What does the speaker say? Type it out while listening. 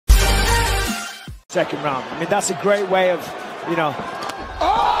Second round. I mean, that's a great way of, you know.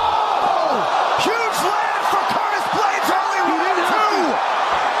 Oh! Huge land for Curtis Blades, only round two!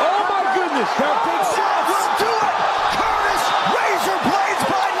 Oh my goodness, that big shot will do it! Curtis Razor Blades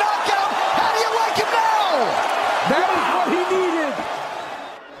by knockout! How do you like him now? That is what he needed!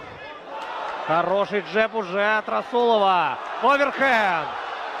 Хороший джеб уже от Расулова. Оверхенд.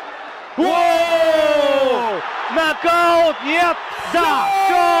 Воу! Нокаут! Нет! Да!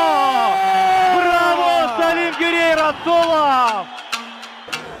 Все! Браво! Салим Гюрей Расулов!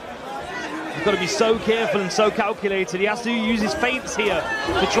 He's got to be so careful and so calculated. He has to use his feints here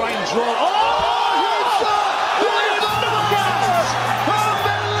to try and draw. Oh!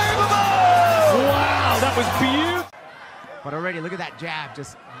 Wow, that was beautiful. But already, look at that jab,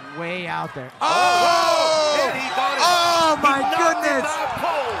 just way out there. Oh my goodness!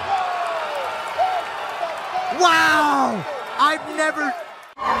 Wow! I've never...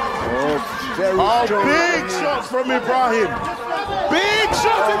 Big shots from Ibrahim. Big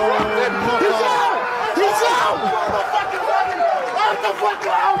shots from him. He's out. He's out.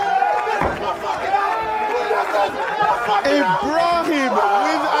 Ibrahim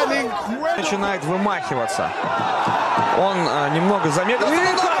with an incredible... Начинает вымахиваться. Он немного замедлил. Это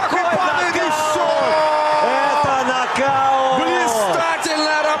нокаут!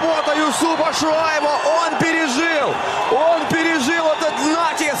 Блистательная работа Юсупа Шуаева. Он пережил этот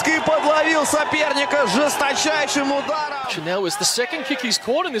натиск и подловил соперника жесточайшим ударом. Now is the second kick he's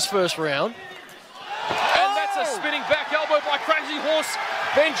caught in this first round. And that's a spinning back elbow by Crazy Horse.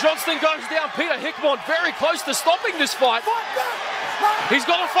 Ben Johnston goes down. Peter Hickmont very close to stopping this fight. He's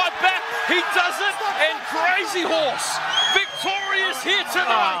got to fight back. He does it. And Crazy Horse victorious here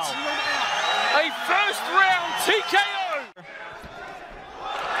tonight. A first round TKO.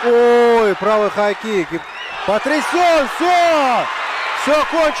 Ой, правый хай-кик. Потрясен, все! Все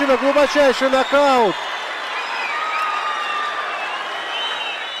кончено, глубочайший нокаут.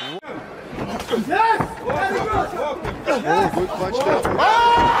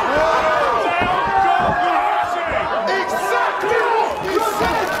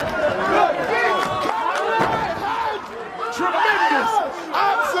 Tremendous!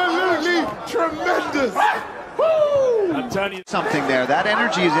 Absolutely tremendous! I'm telling you something there. That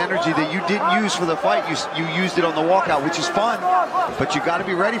energy is energy that you didn't use for the fight. You used it on the walkout, which is fun, but you got to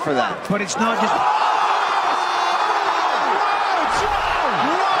be ready for that. But it's not just...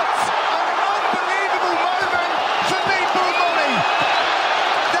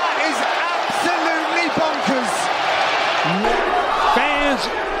 Fans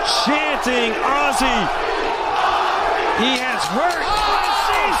chanting Ozzy. He has worked.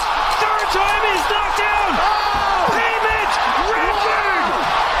 Third time he's knocked down. Payment record.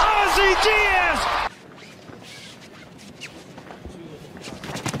 Ozzy Diaz.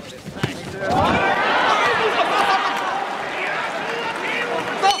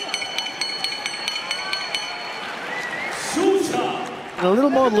 a little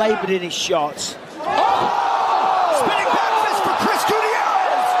more labored in his shots. Spinning back fist for Chris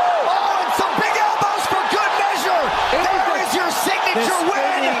Gutierrez! Oh, and some big elbows for good measure! There is your signature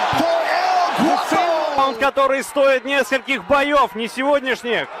win for El Guapo! Который стоит нескольких боев, не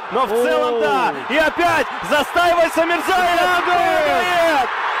сегодняшних, но в целом да. И опять застаивается Мирзаев. Нет!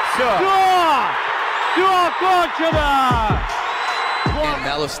 Все кончено! And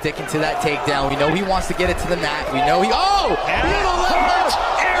Melo sticking to that takedown. We know he wants to get it to the mat. We know he... Oh!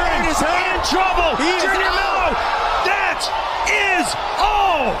 Aaron is in trouble! Junior Melo! That is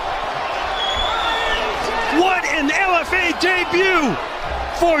all! What an LFA debut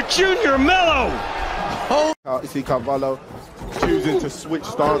for Junior Melo! You see Carvalho choosing to switch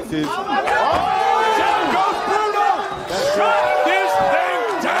stances. Down goes Bruno! Shut this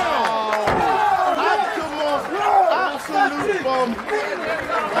thing down! Absolute bomb!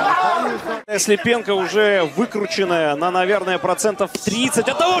 Слепенко уже выкрученная на, наверное, процентов 30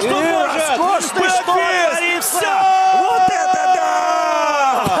 от того, что может! Роскошный штурм! Вот это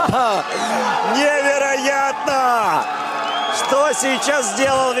да! Невероятно! Что сейчас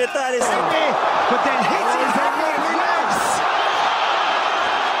сделал Виталий?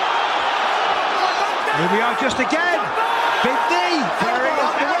 Here we are just again. Big knee. Tearing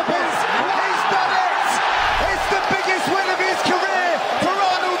up the weapons. He's done it. It's the biggest win of his career for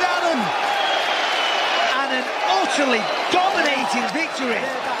Arnold Allen. And an utterly dominating victory.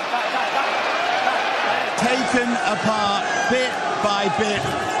 Taken apart bit by bit.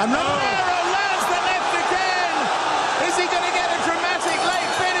 And Romero lands the left again. Is he going to get a dramatic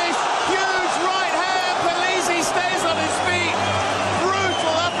late finish? Huge right hand. Polisi stays on his feet.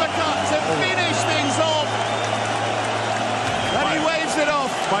 Brutal uppercut to finish things off. And he waves it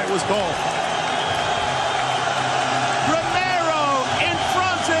off. Fight was golf.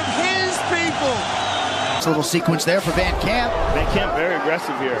 It's a little sequence there for Van Camp. Van Camp very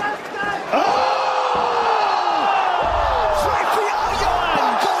aggressive here.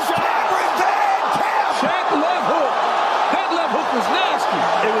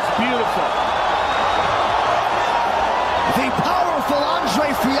 It was beautiful. The powerful Andre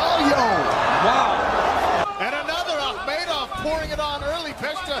Fialho. Wow. And another Akhmedov pouring it on early.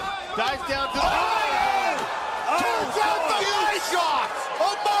 Peshta dives down to the turns out the eye shot.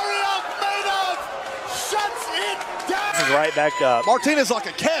 Omari Akhmedov shuts it down. Right back up. Martinez like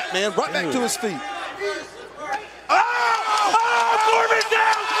a cat, man. Right back to his feet. Corbin's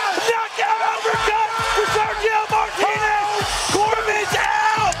down! Knockout uppercut for Sergio Martinez! Corbin's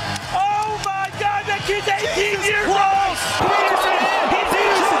out! Oh my God, that kid's 18 years old! Peterson! He's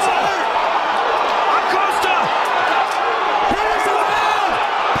in trouble! Acosta! Peterson down!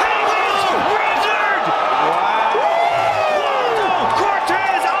 Penguins rendered! Wow!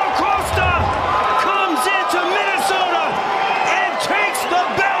 Cortez Acosta comes into Minnesota and takes the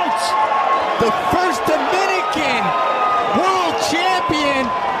belt! The first Dominican world champion,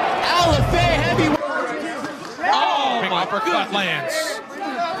 LFA heavyweight. Oh, my uppercut lands.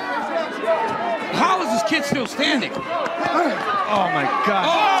 How is this kid still standing? Oh my God.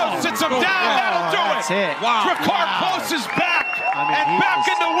 Oh, sits him down. That'll do That's it. Wow. Drakkar Close is back. And back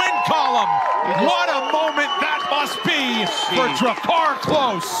in the win column. What a moment that must be for Drakkar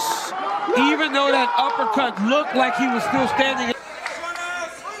Close. Even though that uppercut looked like he was still standing.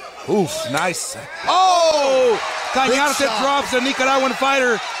 Oof, nice. Oh! Cañarte drops the Nicaraguan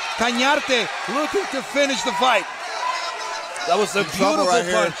fighter. Cañarte looking to finish the fight. That was a beautiful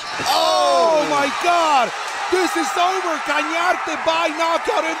punch. Oh my God! This is over. Cañarte by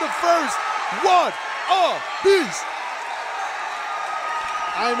knockout in the first. What a beast!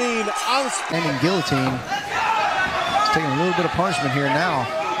 I mean, Standing guillotine. He's taking a little bit of punishment here now.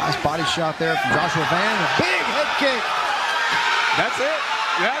 Nice body shot there from Joshua Van. A big head kick. That's it.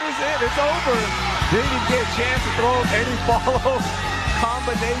 That is it. It's over. Didn't even get a chance to throw any follow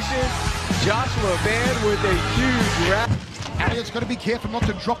combination. Joshua Van with a huge wrap. Elliott's got to be careful not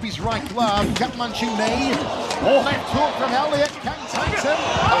to drop his right glove. Gut munching knee. Oh, left hook from Elliott. Contains him.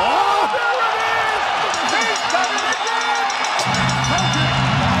 Oh, there it is! He's done it again! Told you.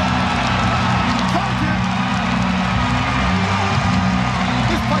 Told you.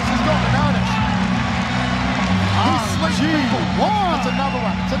 This place has got bananas. That's another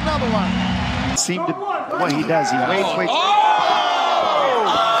one. It's another one. Seemed to what he does. He waits. And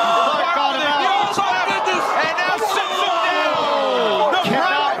now sits him down. The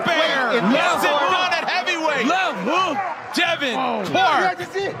Brown Bear gets it done at heavyweight. Devin Clark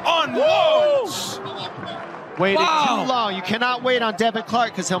unloads. Waited too long. You cannot wait on Devin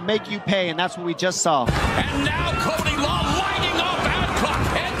Clark because he'll make you pay, and that's what we just saw. And now Cody Law lighting up Adcock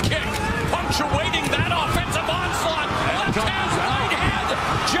head kick, punctuating that offensive onslaught. Left hand, right hand.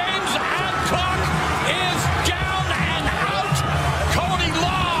 James Adcock is down and out. Cody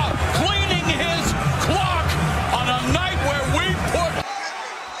Law cleaning his clock on a night where we put.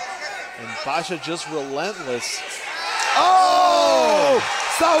 and Basha just relentless. Oh!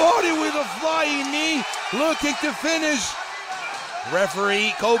 Saori with a flying knee, looking to finish.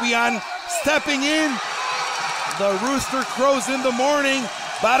 Referee Kobian stepping in. The rooster crows in the morning,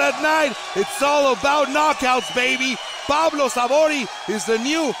 but at night, it's all about knockouts, baby. Pablo Saori is the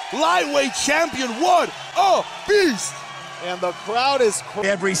new lightweight champion. What a beast! And the crowd is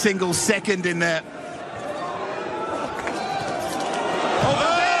every single second in there.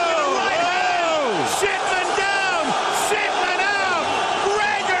 Shipman down! Shipman out!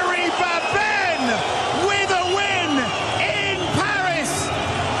 Gregory Babin with a win in Paris!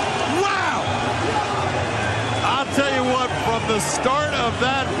 Wow! I'll tell you what, from the start of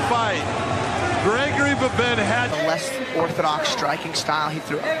that fight, Gregory Babin had a less orthodox striking style. He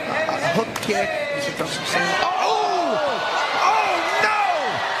threw a hook kick. He threw some sand. Oh! Oh no!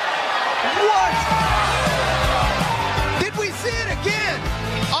 What? Did we see it again?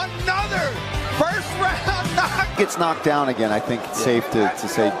 Another first round knock. Gets knocked down again. I think it's safe to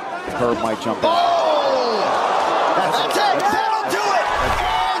say Herb might jump out. Oh! That's it. That'll do it.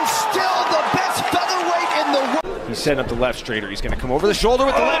 And still the best featherweight in the world. He's setting up the left straighter. He's going to come over the shoulder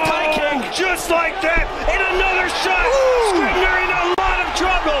with the left high kick. Just like that. And another shot. Scribner in a lot of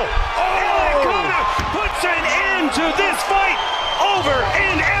trouble. Anaconda puts an end to this fight. Over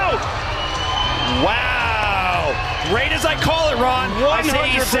and out. Wow. Right as I call it, Ron. I say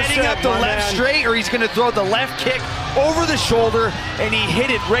he's setting up the left straight, or he's going to throw the left kick over the shoulder, and he hit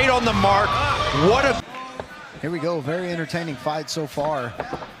it right on the mark. What a... Here we go. Very entertaining fight so far.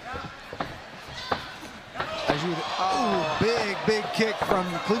 As you, big kick from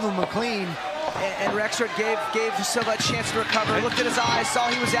Cleveland McLean. And Rexford gave Silva a chance to recover, looked at his eyes, saw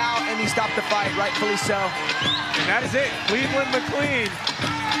he was out, and he stopped the fight, rightfully so. And that is it. Cleveland McLean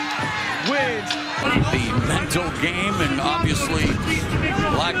wins. The mental game, and obviously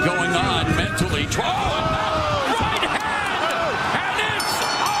a lot going on mentally. Right hand, and it's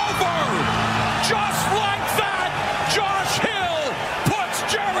over. Just like that, Josh Hill puts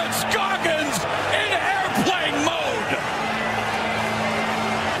Jared Scoggins in airplane mode.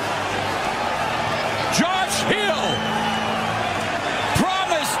 Josh Hill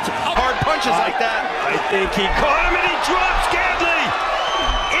promised hard punches like that. I think he caught him and he drops Gadley.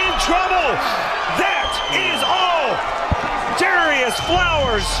 In trouble. That is all. Darius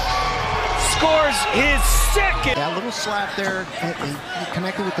Flowers scores his second. Yeah, a little slap there. He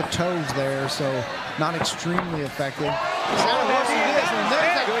connected with the toes there, so not extremely effective. That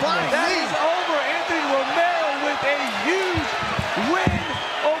is over. Anthony Romero with a huge win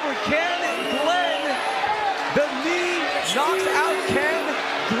over Ken Glenn. The knee knocks out Ken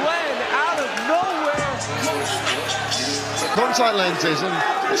Glenn out of nowhere. Contact lenses, and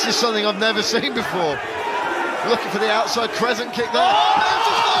this is something I've never seen before. Looking for the outside crescent kick there.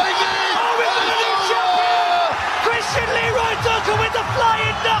 Christian Leroy Duncan with the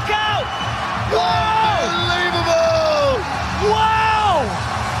flying knockout! Unbelievable! Wow!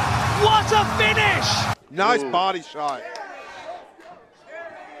 What a finish! Nice body shot.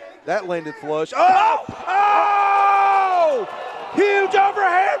 That landed flush. Oh! Oh! Huge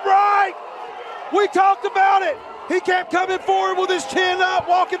overhand right! We talked about it. He kept coming forward with his chin up,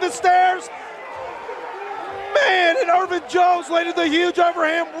 walking the stairs. Man, and Irvin Jones landed the huge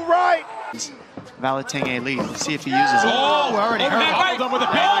overhand right. Valeting elite. Let's see if he uses it. Oh, we already heard it. with a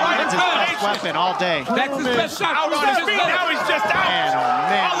big That's his best weapon all day. That's his best shot. Out on his feet. Now he's just out. Man, oh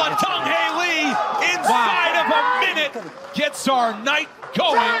man. Alatung Haley inside of a minute gets our night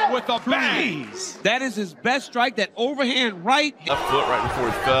going with a bang. That is his best strike. That overhand right. Left foot right before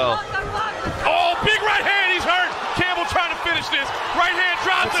he fell. Oh, big right hand. He's hurt. Campbell trying to finish this. Right hand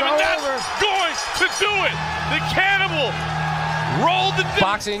drops him, and that's going to do it. The Cannibal rolled the...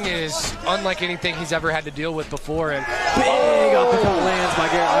 Boxing is unlike anything he's ever had to deal with before, and big uppercut lands by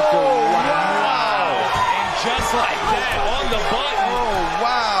Garrett Armfield. Wow. And just like that, on the button. Oh,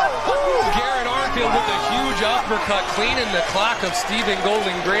 wow. Garrett Armfield with a huge uppercut, cleaning the clock of Stephen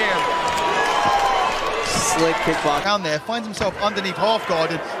Golden Graham. Slick kickbox down there, finds himself underneath half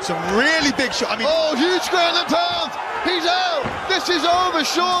guard and some really big shot. I mean, oh, huge ground and pound. He's out. This is over,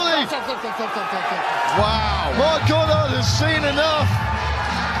 surely. Wow. My God, has seen enough.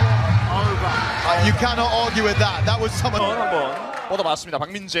 You cannot argue with that. That was some. 한번 뻗어봤습니다.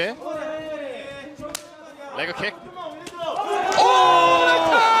 박민재. 레그킥.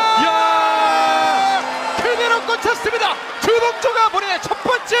 그대로 꽂혔습니다. 두동조가 본인의 첫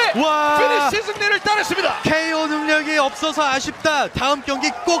번째 피니시 승리를 따냈습니다. KO 능력이 없어서 아쉽다. 다음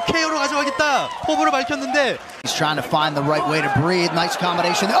경기 꼭 KO로 가져가겠다. 포부를 밝혔는데. He's trying to find the right way to breathe. Nice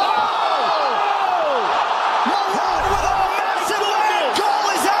combination. Oh! Malone with a massive leg. Goal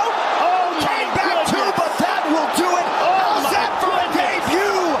is out. Came back too, but that will do it. How's that for a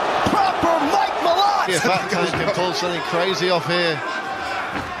debut? Proper Mike Malone. If that guy can pull something crazy off here.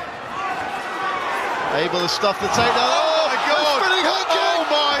 Able to stuff the takedown. Oh my God! Spinning hook kick! Oh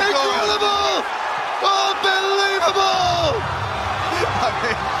my God! Incredible! Unbelievable!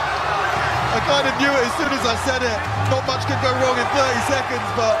 I kind of knew it as soon as I said it. Not much could go wrong in 30 seconds,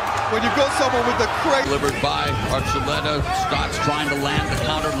 but when you've got someone with the crazy... Delivered by Archuleta. Scott's trying to land the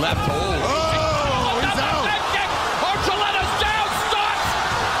counter left hold. Oh, he's out. Archuleta's down, Stotts.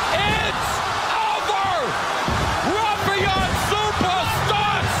 It's over. Ruffian Super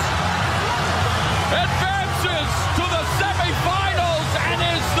Stotts advances to the semifinals and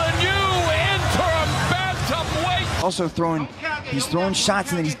is the new interim bantamweight. Also he's throwing shots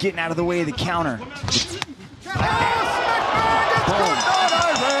and then he's getting out of the way of the counter.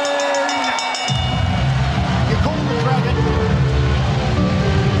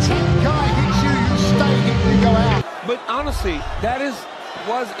 But honestly, that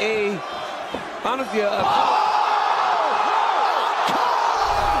was honestly a